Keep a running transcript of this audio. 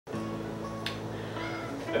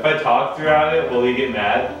If I talk throughout it, will he get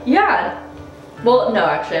mad? Yeah. Well, no,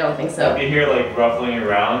 actually, I don't think so. If you hear like ruffling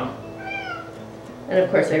around. And of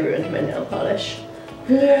course, I ruined my nail polish.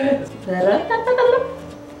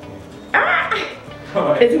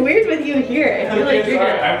 Ah! It's weird with you here. I feel like you're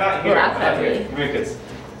gonna I'm not here. laugh at me. Come here, kids.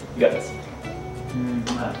 You got this.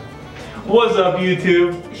 What's up,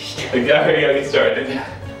 YouTube? I already got me started.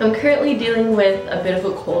 I'm currently dealing with a bit of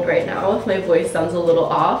a cold right now, if my voice sounds a little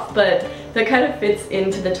off, but that kind of fits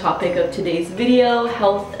into the topic of today's video,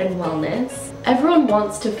 health and wellness. Everyone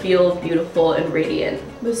wants to feel beautiful and radiant.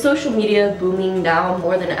 With social media booming now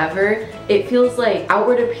more than ever, it feels like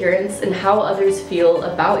outward appearance and how others feel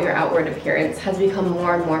about your outward appearance has become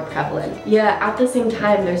more and more prevalent. Yet at the same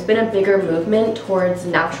time, there's been a bigger movement towards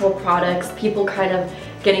natural products, people kind of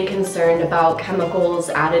getting concerned about chemicals,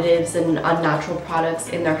 additives, and unnatural products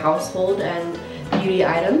in their household and beauty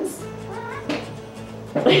items.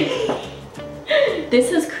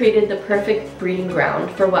 This has created the perfect breeding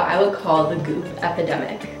ground for what I would call the Goop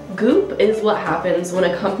epidemic. Goop is what happens when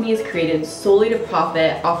a company is created solely to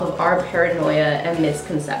profit off of our paranoia and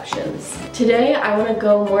misconceptions. Today, I want to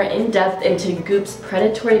go more in depth into Goop's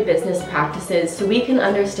predatory business practices so we can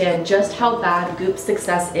understand just how bad Goop's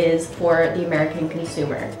success is for the American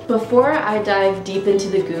consumer. Before I dive deep into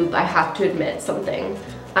the Goop, I have to admit something.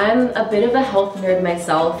 I'm a bit of a health nerd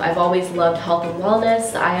myself. I've always loved health and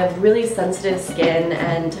wellness. I have really sensitive skin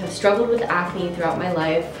and have struggled with acne throughout my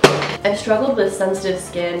life. I've struggled with sensitive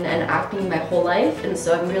skin and acne my whole life, and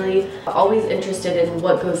so I'm really always interested in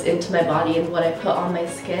what goes into my body and what I put on my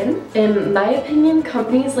skin. In my opinion,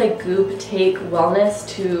 companies like Goop take wellness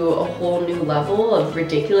to a whole new level of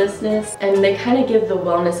ridiculousness, and they kind of give the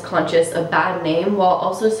wellness conscious a bad name while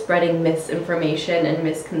also spreading misinformation and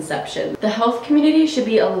misconceptions. The health community should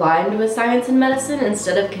be aligned with science and medicine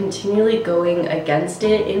instead of continually going against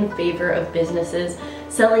it in favor of businesses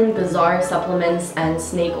selling bizarre supplements and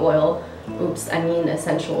snake oil. Oops, I mean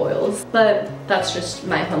essential oils. But that's just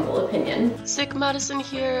my humble opinion. Sick Madison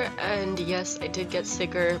here, and yes, I did get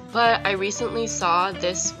sicker, but I recently saw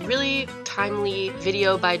this really timely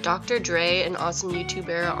video by Dr. Dre, an awesome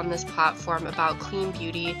YouTuber on this platform about clean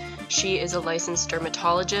beauty. She is a licensed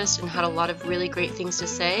dermatologist and had a lot of really great things to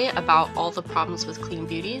say about all the problems with clean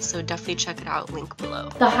beauty, so definitely check it out, link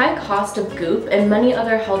below. The high cost of Goop and many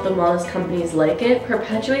other health and wellness companies like it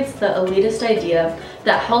perpetuates the elitist idea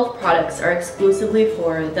that health products are exclusively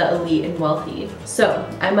for the elite and wealthy. So,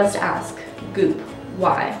 I must ask, Goop,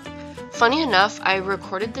 why? Funny enough, I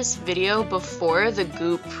recorded this video before the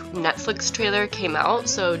Goop Netflix trailer came out,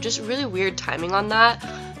 so just really weird timing on that.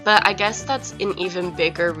 But I guess that's an even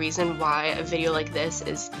bigger reason why a video like this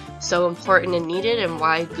is so important and needed, and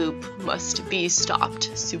why Goop must be stopped.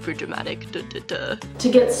 Super dramatic. Duh, duh, duh. To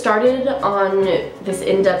get started on this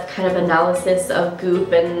in-depth kind of analysis of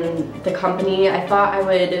Goop and the company, I thought I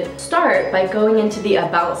would start by going into the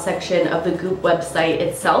About section of the Goop website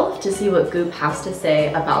itself to see what Goop has to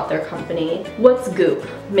say about their company. What's Goop?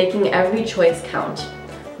 Making every choice count.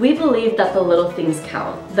 We believe that the little things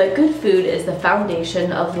count, that good food is the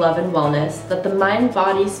foundation of love and wellness, that the mind,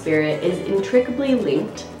 body, spirit is inextricably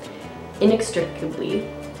linked, and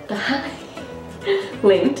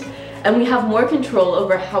we have more control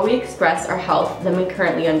over how we express our health than we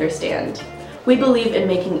currently understand. We believe in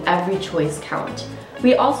making every choice count.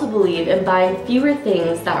 We also believe in buying fewer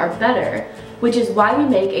things that are better, which is why we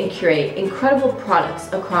make and curate incredible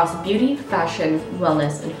products across beauty, fashion,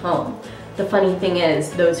 wellness, and home. The funny thing is,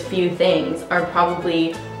 those few things are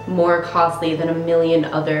probably more costly than a million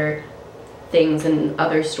other things in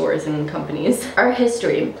other stores and companies. Our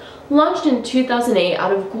history. Launched in 2008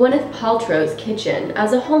 out of Gwyneth Paltrow's kitchen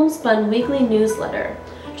as a homespun weekly newsletter.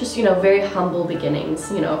 Just, very humble beginnings,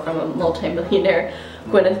 from a multi-millionaire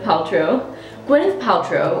Gwyneth Paltrow. Gwyneth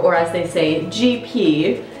Paltrow, or as they say,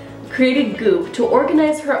 GP, created Goop to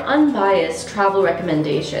organize her unbiased travel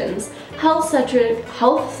recommendations,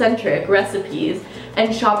 health-centric recipes,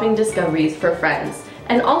 and shopping discoveries for friends,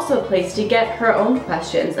 and also a place to get her own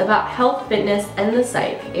questions about health, fitness, and the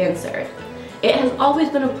psych answered. It has always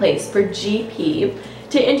been a place for GP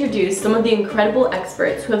to introduce some of the incredible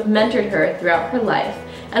experts who have mentored her throughout her life,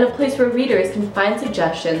 and a place where readers can find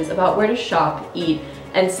suggestions about where to shop, eat,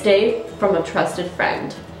 and stay from a trusted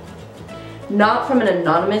friend. Not from an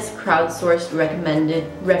anonymous crowdsourced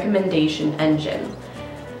recommendation engine.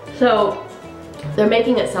 So they're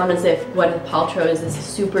making it sound as if Gwyneth Paltrow is this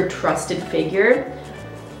super trusted figure,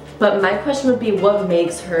 but my question would be, what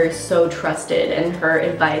makes her so trusted and her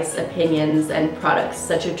advice, opinions, and products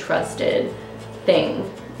such a trusted thing?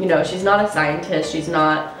 She's not a scientist, she's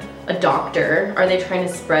not a doctor. Are they trying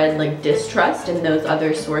to spread distrust in those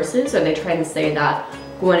other sources? Are they trying to say that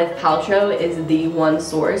Gwyneth Paltrow is the one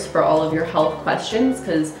source for all of your health questions,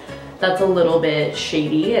 because that's a little bit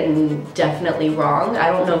shady and definitely wrong.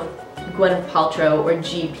 I don't know if Gwyneth Paltrow or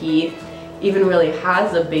GP even really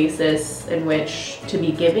has a basis in which to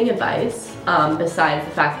be giving advice, besides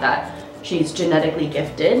the fact that she's genetically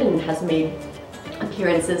gifted and has made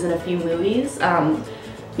appearances in a few movies.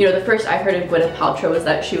 You know, the first I heard of Gwyneth Paltrow was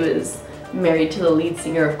that she was married to the lead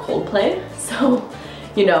singer of Coldplay, so,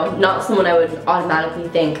 you know, not someone I would automatically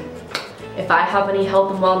think, if I have any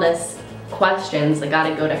health and wellness questions, I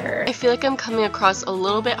gotta go to her. I feel like I'm coming across a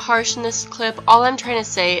little bit harsh in this clip. All I'm trying to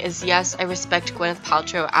say is, yes, I respect Gwyneth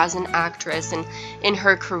Paltrow as an actress and in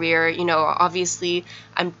her career. You know, obviously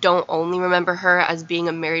I don't only remember her as being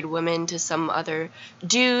a married woman to some other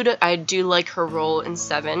dude. I do like her role in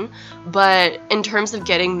Seven, but in terms of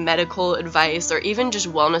getting medical advice or even just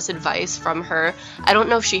wellness advice from her, I don't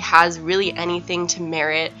know if she has really anything to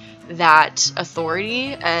merit that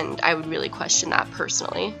authority, and I would really question that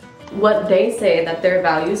personally. What they say that their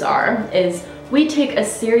values are is, we take a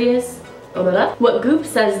serious, what Goop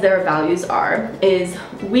says their values are is,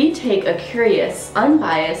 we take a curious,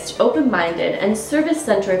 unbiased, open-minded, and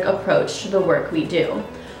service-centric approach to the work we do.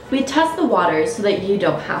 We test the waters so that you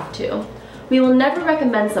don't have to. We will never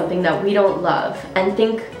recommend something that we don't love and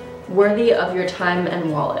think worthy of your time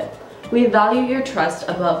and wallet. We value your trust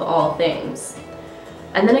above all things.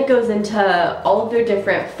 And then it goes into all of their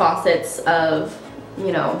different faucets of,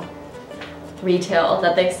 you know, retail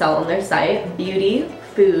that they sell on their site: beauty,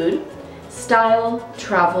 food, style,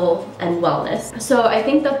 travel, and wellness. So I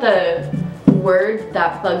think that the word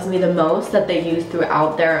that bugs me the most that they use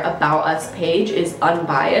throughout their About Us page is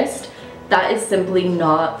unbiased. That is simply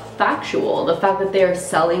not factual. The fact that they are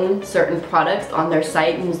selling certain products on their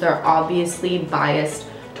site means they're obviously biased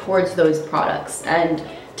towards those products, and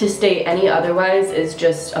to state any otherwise is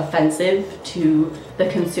just offensive to the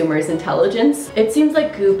consumer's intelligence. It seems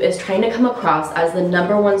like Goop is trying to come across as the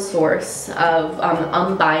 #1 source of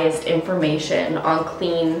unbiased information on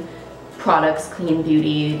clean products, clean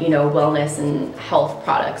beauty, you know, wellness and health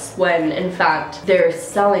products, when in fact they're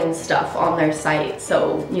selling stuff on their site.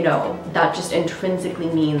 So, you know, that just intrinsically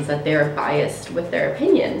means that they're biased with their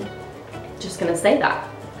opinion. Just gonna say that.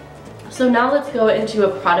 So now let's go into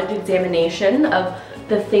a product examination of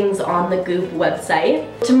the things on the Goop website.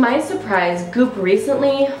 To my surprise, Goop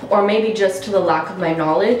recently, or maybe just to the lack of my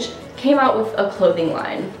knowledge, came out with a clothing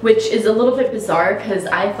line, which is a little bit bizarre because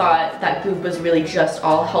I thought that Goop was really just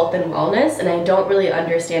all health and wellness, and I don't really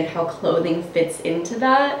understand how clothing fits into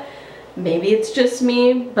that. Maybe it's just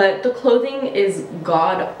me, but the clothing is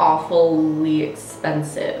god-awfully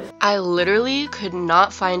expensive. I literally could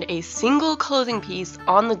not find a single clothing piece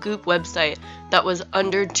on the Goop website that was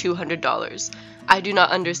under $200. I do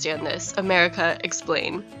not understand this. America,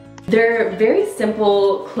 explain. They're very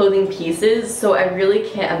simple clothing pieces, so I really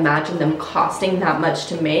can't imagine them costing that much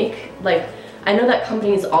to make. Like, I know that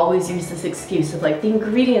companies always use this excuse of like, the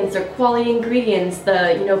ingredients are quality ingredients,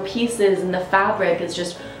 the, you know, pieces and the fabric is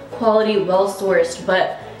just quality, well-sourced,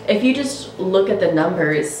 but if you just look at the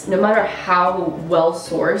numbers, no matter how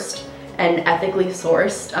well-sourced and ethically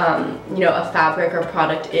sourced, you know, a fabric or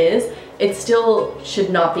product is, it still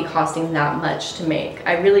should not be costing that much to make.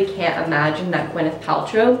 I really can't imagine that Gwyneth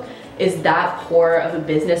Paltrow is that poor of a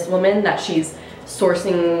businesswoman that she's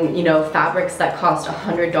sourcing, you know, fabrics that cost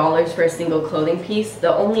 $100 for a single clothing piece.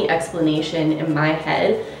 The only explanation in my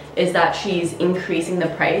head is that she's increasing the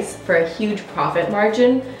price for a huge profit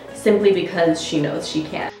margin simply because she knows she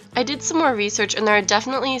can. I did some more research, and there are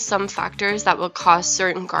definitely some factors that will cause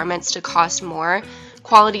certain garments to cost more.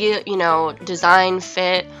 Quality, you know, design,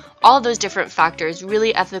 fit, all those different factors.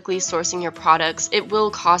 Really ethically sourcing your products, it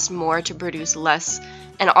will cost more to produce less.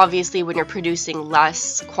 And obviously when you're producing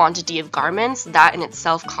less quantity of garments, that in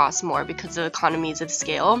itself costs more because of economies of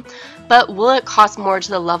scale. But will it cost more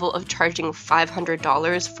to the level of charging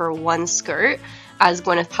 $500 for one skirt, as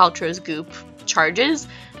Gwyneth Paltrow's Goop charges?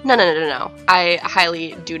 No. I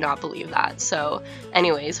highly do not believe that. So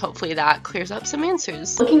anyways, hopefully that clears up some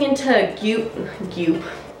answers. Looking into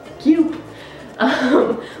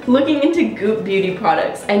looking into Goop beauty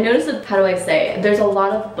products, I noticed that, how do I say, there's a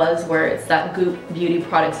lot of buzzwords that Goop beauty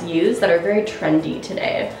products use that are very trendy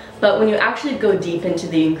today. But when you actually go deep into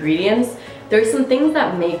the ingredients, there's some things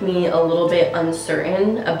that make me a little bit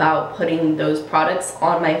uncertain about putting those products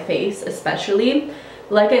on my face, especially.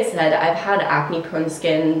 Like I said, I've had acne-prone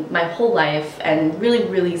skin my whole life and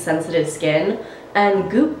really sensitive skin, and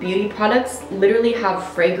Goop beauty products literally have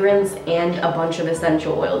fragrance and a bunch of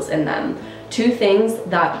essential oils in them. two things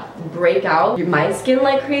that break out my skin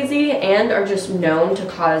like crazy and are just known to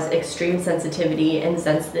cause extreme sensitivity in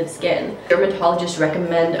sensitive skin. Dermatologists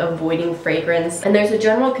recommend avoiding fragrance, and there's a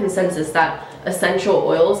general consensus that essential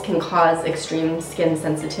oils can cause extreme skin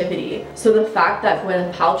sensitivity. So the fact that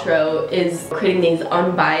Gwyneth Paltrow is creating these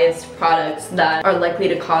unbiased products that are likely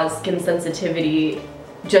to cause skin sensitivity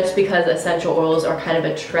just because essential oils are kind of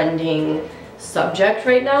a trending subject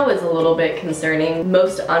right now is a little bit concerning.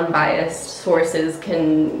 Most unbiased sources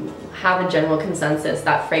can have a general consensus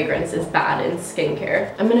that fragrance is bad in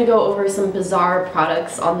skincare. I'm gonna go over some bizarre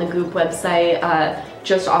products on the Goop website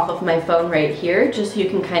just off of my phone right here, just so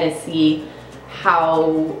you can kind of see how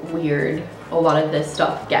weird a lot of this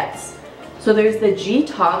stuff gets. So there's the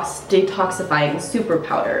G-Tox Detoxifying Super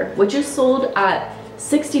Powder, which is sold at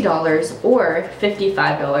 $60 or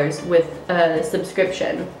 $55 with a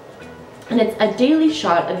subscription. And it's a daily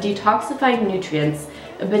shot of detoxifying nutrients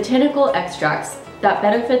and botanical extracts that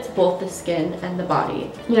benefits both the skin and the body.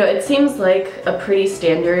 You know, it seems like a pretty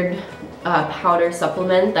standard powder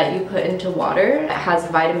supplement that you put into water. It has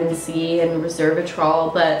vitamin C and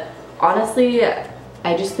resveratrol, but honestly,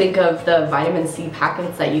 I just think of the vitamin C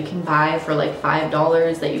packets that you can buy for like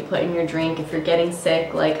 $5 that you put in your drink if you're getting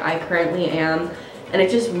sick, like I currently am, and it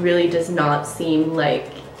just really does not seem like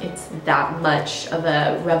it's that much of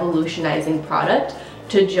a revolutionizing product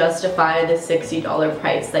to justify the $60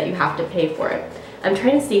 price that you have to pay for it. I'm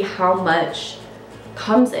trying to see how much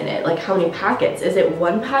comes in it, like how many packets. Is it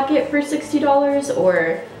one packet for $60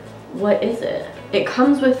 or what is it? It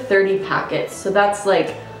comes with 30 packets, so that's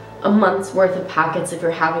like a month's worth of packets if you're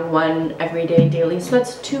having one every day daily, so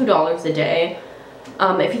that's $2 a day.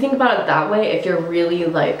 If you think about it that way, if you're really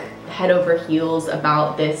like head over heels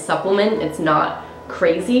about this supplement, it's not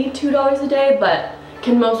crazy $2 a day, but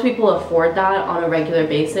can most people afford that on a regular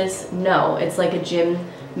basis? No, it's like a gym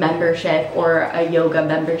membership or a yoga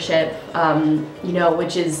membership, you know,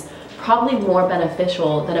 which is probably more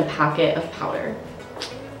beneficial than a packet of powder.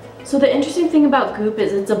 So the interesting thing about Goop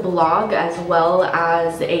is it's a blog as well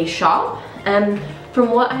as a shop, and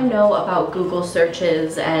from what I know about Google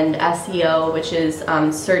searches and SEO, which is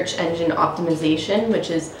search engine optimization, which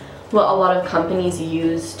is what a lot of companies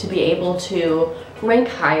use to be able to rank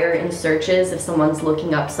higher in searches if someone's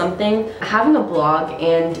looking up something, having a blog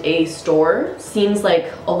and a store seems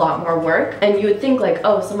like a lot more work. And you would think like,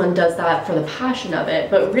 oh, someone does that for the passion of it,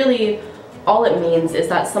 but really all it means is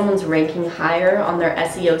that someone's ranking higher on their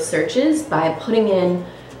SEO searches by putting in,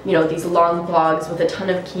 you know, these long blogs with a ton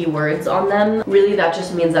of keywords on them. Really, that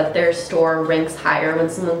just means that their store ranks higher when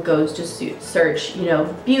someone goes to search, you know,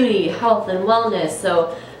 beauty, health, and wellness.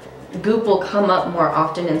 So Goop will come up more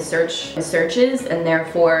often in searches, and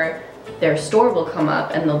therefore their store will come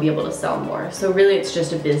up and they'll be able to sell more. So really it's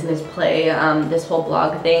just a business play, this whole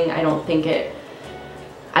blog thing. I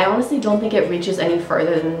honestly don't think it reaches any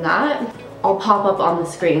further than that. I'll pop up on the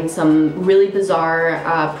screen some really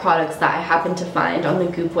bizarre products that I happened to find on the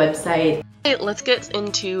Goop website. Okay, let's get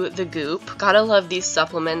into the Goop. Gotta love these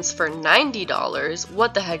supplements for $90.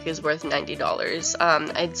 What the heck is worth $90?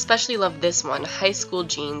 I especially love this one, High School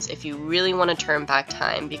Jeans, if you really want to turn back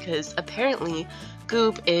time, because apparently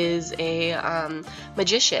Goop is a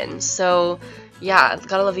magician. So yeah,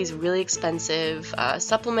 gotta love these really expensive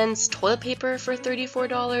supplements. Toilet paper for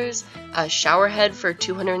 $34, a shower head for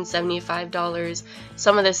 $275.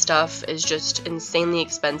 Some of this stuff is just insanely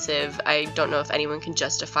expensive. I don't know if anyone can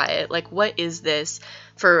justify it. Like, what is this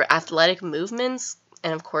for athletic movements?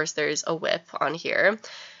 And of course there's a whip on here.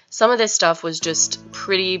 Some of this stuff was just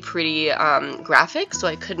pretty graphic, so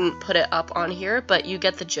I couldn't put it up on here, but you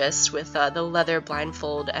get the gist with the leather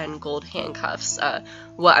blindfold and gold handcuffs,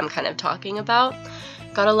 what I'm kind of talking about.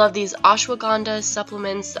 Gotta love these ashwagandha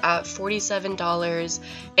supplements at $47,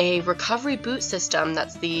 a recovery boot system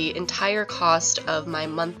that's the entire cost of my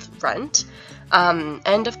month rent,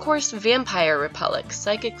 and of course vampire repellent,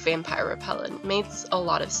 psychic vampire repellent, makes a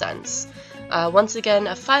lot of sense. Once again,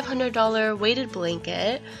 a $500 weighted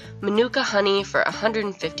blanket, Manuka honey for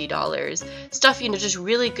 $150, stuff, you know, just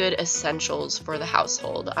really good essentials for the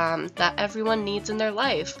household that everyone needs in their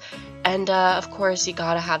life. And of course, you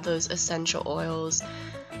gotta have those essential oils.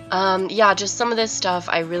 Yeah, just some of this stuff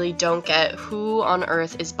I really don't get. Who on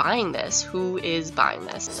earth is buying this? Who is buying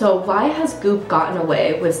this? So why has Goop gotten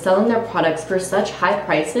away with selling their products for such high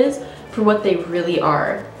prices for what they really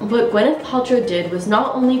are? What Gwyneth Paltrow did was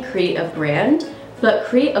not only create a brand, but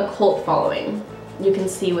create a cult following. You can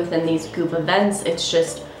see within these Goop events, it's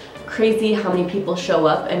just crazy how many people show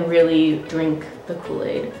up and really drink the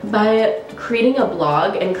Kool-Aid. By creating a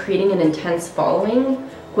blog and creating an intense following,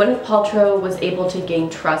 Gwyneth Paltrow was able to gain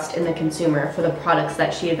trust in the consumer for the products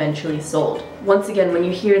that she eventually sold. Once again, when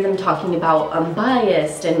you hear them talking about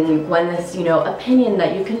unbiased and Gwyneth's, opinion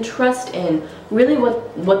that you can trust in, really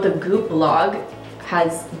what the Goop blog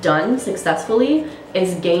has done successfully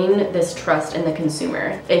is gain this trust in the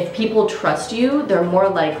consumer. If people trust you, they're more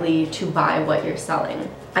likely to buy what you're selling.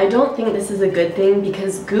 I don't think this is a good thing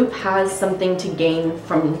because Goop has something to gain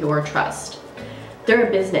from your trust. They're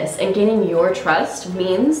a business, and gaining your trust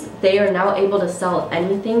means they are now able to sell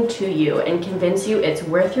anything to you and convince you it's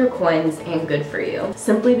worth your coins and good for you,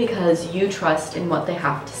 simply because you trust in what they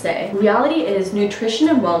have to say. Reality is, nutrition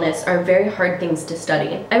and wellness are very hard things to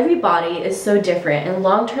study. Every body is so different, and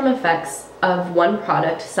long-term effects of one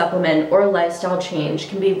product, supplement, or lifestyle change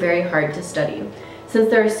can be very hard to study, since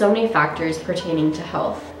there are so many factors pertaining to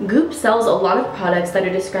health. Goop sells a lot of products that are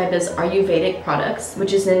described as Ayurvedic products,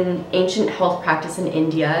 which is an ancient health practice in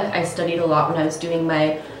India. I studied a lot when I was doing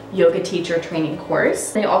my yoga teacher training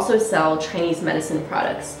course. They also sell Chinese medicine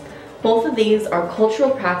products. Both of these are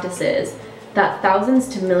cultural practices that thousands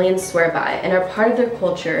to millions swear by and are part of their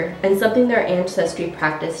culture and something their ancestry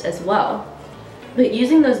practiced as well. But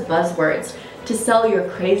using those buzzwords to sell your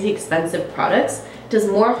crazy expensive products does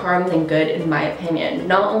more harm than good, in my opinion,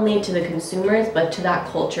 not only to the consumers but to that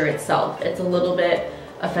culture itself. It's a little bit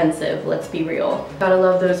offensive, let's be real. Gotta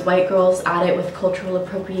love those white girls at it with cultural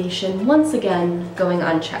appropriation once again going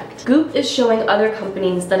unchecked. Goop is showing other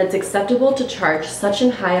companies that it's acceptable to charge such a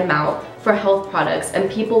high amount for health products and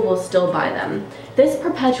people will still buy them. This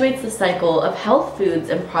perpetuates the cycle of health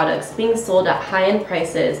foods and products being sold at high-end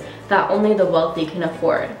prices that only the wealthy can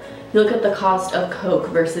afford. You look at the cost of Coke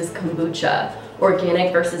versus kombucha,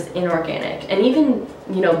 organic versus inorganic, and even,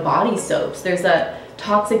 body soaps. There's a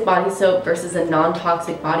toxic body soap versus a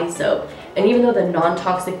non-toxic body soap. And even though the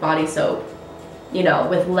non-toxic body soap,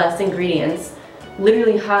 with less ingredients,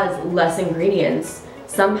 literally has less ingredients,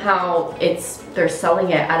 somehow they're selling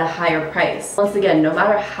it at a higher price. Once again, no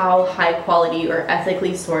matter how high quality or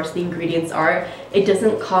ethically sourced the ingredients are, it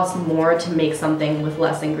doesn't cost more to make something with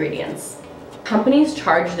less ingredients. Companies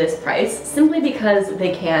charge this price simply because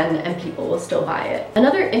they can and people will still buy it.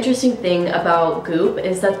 Another interesting thing about Goop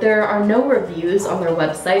is that there are no reviews on their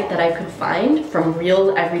website that I could find from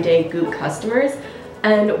real everyday Goop customers,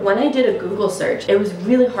 and when I did a Google search, it was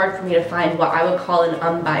really hard for me to find what I would call an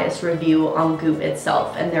unbiased review on Goop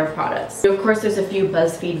itself and their products. Of course, there's a few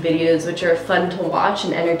BuzzFeed videos which are fun to watch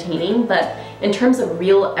and entertaining, but in terms of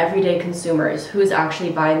real everyday consumers, who's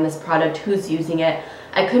actually buying this product, who's using it,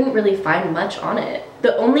 I couldn't really find much on it.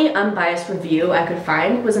 The only unbiased review I could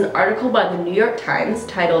find was an article by the New York Times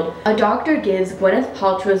titled, "A Doctor Gives Gwyneth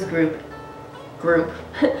Paltrow's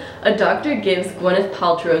A Doctor Gives Gwyneth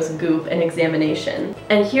Paltrow's Goop an Examination."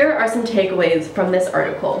 And here are some takeaways from this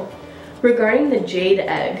article. Regarding the jade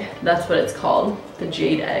egg, that's what it's called, the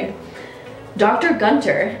jade egg. Dr.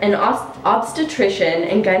 Gunter, an obstetrician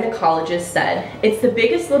and gynecologist, said, "It's the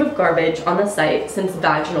biggest load of garbage on the site since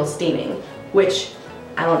vaginal steaming," which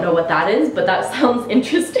I don't know what that is, but that sounds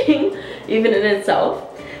interesting even in itself.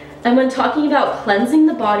 And when talking about cleansing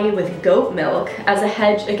the body with goat milk as a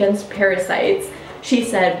hedge against parasites, she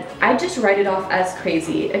said, "I'd just write it off as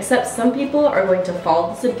crazy, except some people are going to follow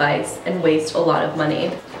this advice and waste a lot of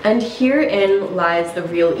money." And herein lies the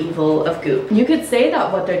real evil of Goop. You could say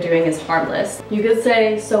that what they're doing is harmless. You could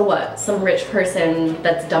say, so what? Some rich person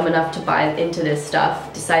that's dumb enough to buy into this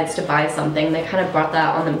stuff decides to buy something. They kind of brought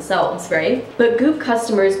that on themselves, right? But Goop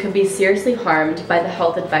customers could be seriously harmed by the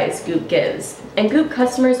health advice Goop gives. And Goop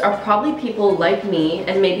customers are probably people like me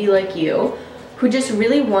and maybe like you, who just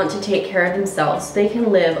really want to take care of themselves so they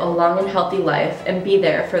can live a long and healthy life and be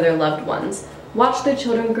there for their loved ones. Watch their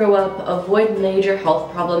children grow up, avoid major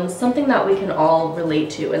health problems, something that we can all relate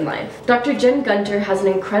to in life. Dr. Jen Gunter has an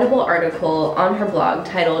incredible article on her blog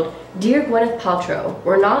titled, "Dear Gwyneth Paltrow,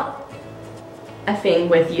 we're not effing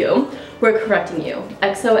with you, we're correcting you.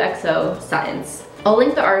 XOXO science." I'll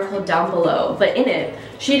link the article down below, but in it,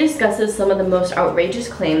 she discusses some of the most outrageous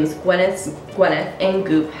claims Gwyneth and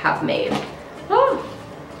Goop have made.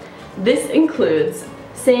 This includes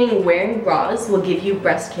saying wearing bras will give you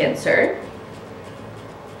breast cancer,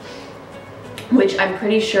 which I'm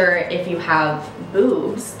pretty sure if you have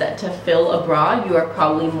boobs that to fill a bra, you are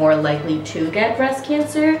probably more likely to get breast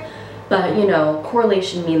cancer. But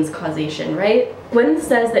correlation means causation, right? Gwyneth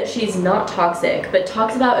says that she's not toxic, but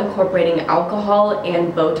talks about incorporating alcohol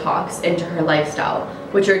and Botox into her lifestyle,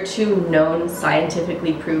 which are two known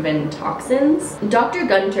scientifically proven toxins. Dr.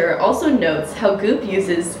 Gunter also notes how Goop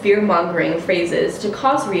uses fear-mongering phrases to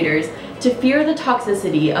cause readers to fear the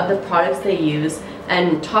toxicity of the products they use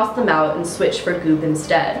and toss them out and switch for Goop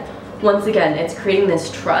instead. Once again, it's creating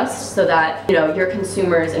this trust so that, you know, your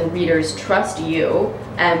consumers and readers trust you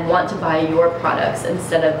and want to buy your products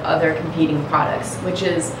instead of other competing products, which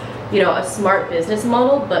is, you know, a smart business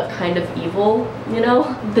model, but kind of evil, you know?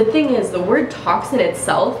 The thing is, the word toxin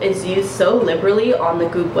itself is used so liberally on the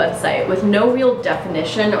Goop website with no real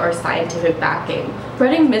definition or scientific backing.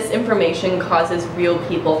 Spreading misinformation causes real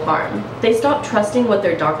people harm. They stop trusting what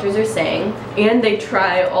their doctors are saying, and they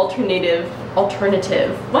try alternative,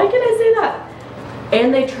 why can I say that?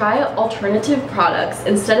 And they try alternative products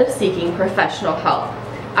instead of seeking professional help.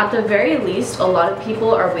 At the very least, a lot of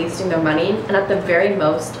people are wasting their money, and at the very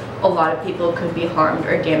most, a lot of people could be harmed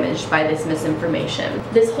or damaged by this misinformation.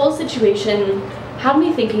 This whole situation had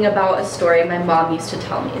me thinking about a story my mom used to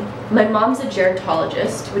tell me. My mom's a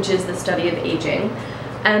gerontologist, which is the study of aging,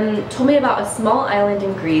 and told me about a small island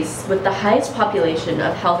in Greece with the highest population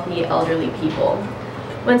of healthy elderly people.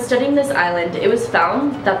 When studying this island, it was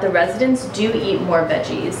found that the residents do eat more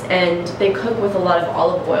veggies and they cook with a lot of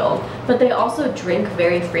olive oil, but they also drink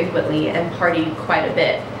very frequently and party quite a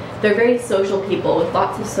bit. They're very social people with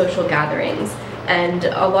lots of social gatherings, and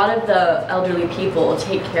a lot of the elderly people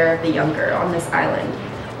take care of the younger on this island.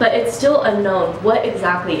 But it's still unknown what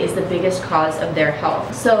exactly is the biggest cause of their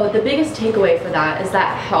health. So the biggest takeaway for that is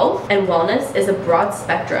that health and wellness is a broad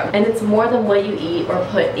spectrum, and it's more than what you eat or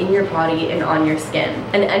put in your body and on your skin.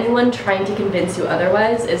 And anyone trying to convince you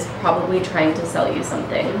otherwise is probably trying to sell you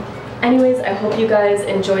something. Anyways, I hope you guys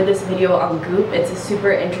enjoyed this video on Goop. It's a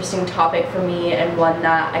super interesting topic for me and one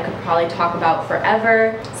that I could probably talk about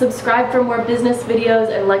forever. Subscribe for more business videos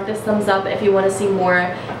and like this thumbs up if you want to see more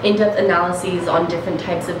in-depth analyses on different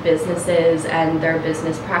types of businesses and their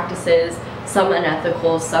business practices. Some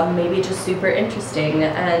unethical, some maybe just super interesting.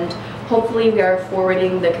 And hopefully we are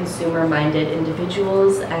forwarding the consumer-minded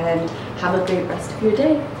individuals, and have a great rest of your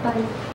day. Bye.